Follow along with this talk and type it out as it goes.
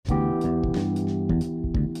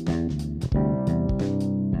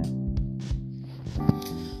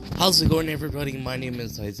How's it going, everybody? My name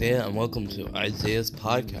is Isaiah, and welcome to Isaiah's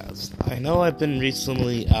podcast. I know I've been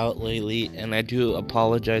recently out lately, and I do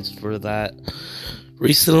apologize for that.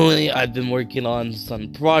 Recently, I've been working on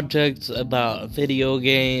some projects about video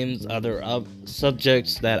games, other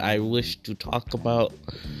subjects that I wish to talk about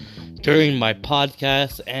during my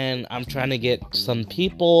podcast, and I'm trying to get some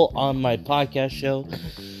people on my podcast show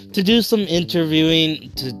to do some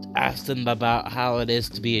interviewing to ask them about how it is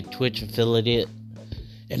to be a Twitch affiliate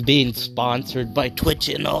and being sponsored by Twitch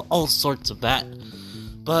and all sorts of that.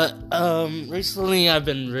 But recently I've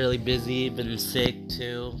been really busy, been sick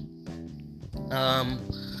too.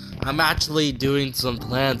 I'm actually doing some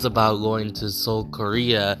plans about going to Seoul,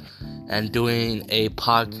 Korea and doing a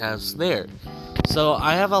podcast there. So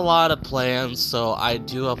I have a lot of plans, so I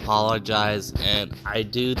do apologize, and I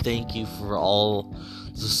do thank you for all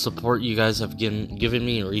the support you guys have given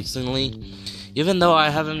me recently. Even though I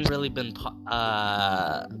haven't really been,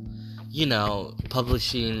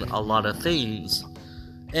 publishing a lot of things.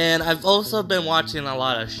 And I've also been watching a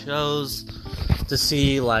lot of shows to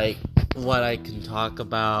see, what I can talk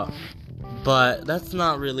about. But that's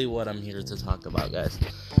not really what I'm here to talk about, guys.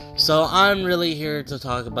 So I'm really here to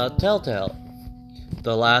talk about Telltale.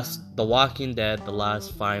 The Walking Dead, the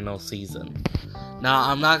last final season. Now,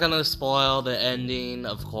 I'm not gonna spoil the ending,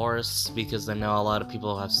 of course, because I know a lot of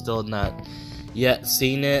people have still not yet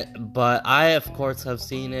seen it, but I of course have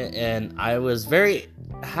seen it, and I was very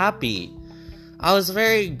happy. I was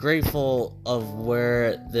very grateful of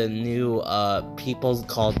where the new people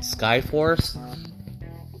called Skyforce,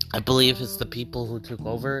 I believe it's the people who took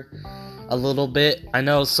over a little bit. I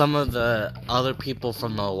know some of the other people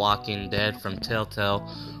from The Walking Dead from Telltale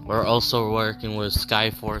were also working with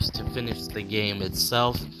Skyforce to finish the game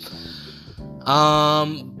itself.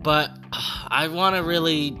 But I want to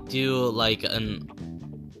really do an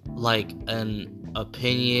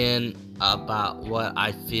opinion about what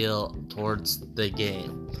I feel towards the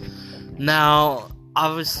game. Now,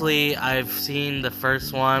 obviously, I've seen the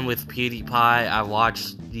first one with PewDiePie. I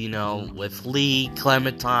watched, with Lee,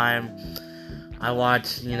 Clementine. I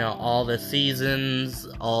watched, all the seasons.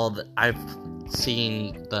 I've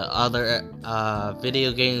seen the other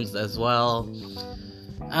video games as well.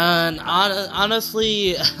 And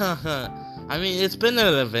honestly, I mean, it's been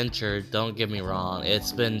an adventure, don't get me wrong.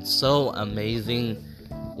 It's been so amazing.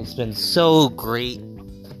 It's been so great.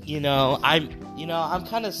 I'm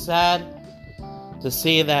kind of sad to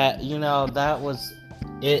see that, that was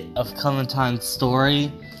it of Clementine's story.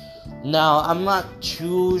 Now, I'm not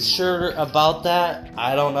too sure about that.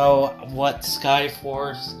 I don't know what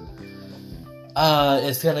Skyforce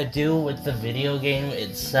is gonna do with the video game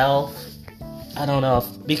itself. I don't know,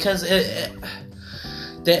 because the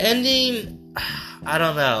ending, I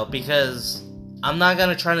don't know, because I'm not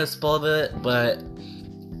gonna try to spoil it, but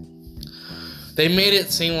they made it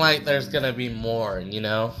seem like there's gonna be more,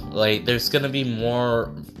 there's gonna be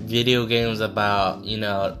more video games about,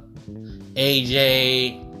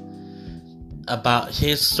 AJ, about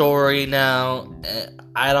his story now.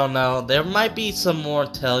 I don't know, there might be some more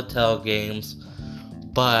Telltale games,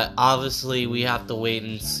 but obviously we have to wait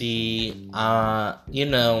and see. I'm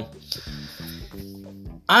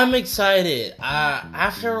excited.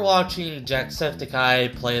 After watching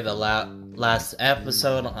Jacksepticeye play the last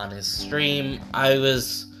episode on his stream, I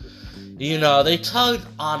was, they tugged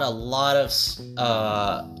on a lot of,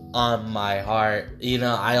 on my heart.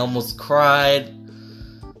 I almost cried.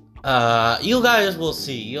 You guys will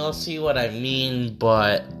see. You'll see what I mean,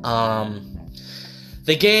 but,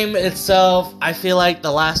 the game itself, I feel like the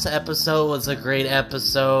last episode was a great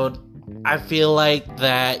episode. I feel like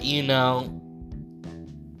that,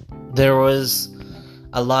 there was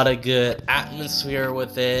a lot of good atmosphere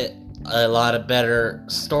with it, a lot of better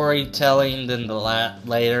storytelling than the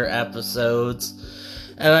later episodes.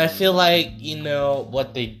 And I feel like,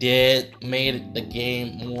 what they did made the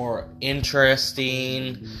game more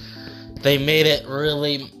interesting. They made it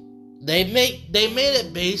really... They made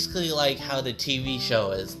it basically like how the TV show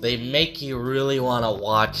is. They make you really want to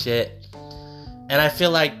watch it. And I feel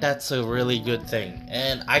like that's a really good thing.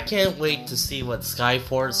 And I can't wait to see what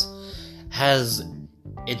Skyforce has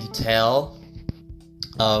intel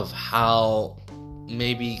of how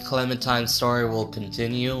maybe Clementine's story will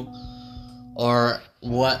continue. Or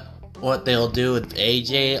what they'll do with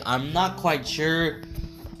AJ. I'm not quite sure.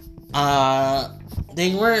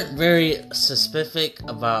 They weren't very specific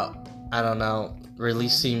about,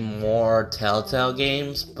 releasing more Telltale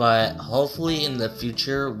games, but hopefully in the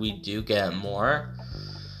future we do get more.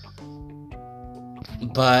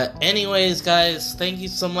 But anyways, guys, thank you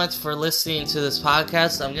so much for listening to this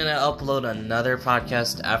podcast. I'm gonna upload another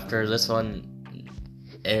podcast after this one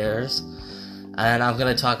airs. And I'm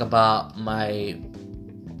going to talk about my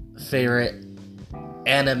favorite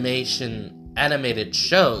animated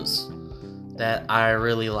shows that I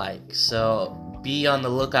really like. So be on the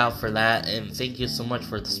lookout for that, and thank you so much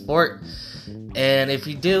for the support. And if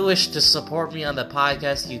you do wish to support me on the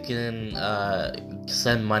podcast, you can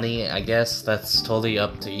send money. I guess that's totally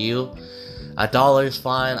up to you. $1 is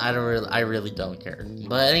fine. I really don't care.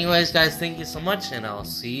 But anyways, guys, thank you so much, and I'll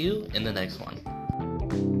see you in the next one.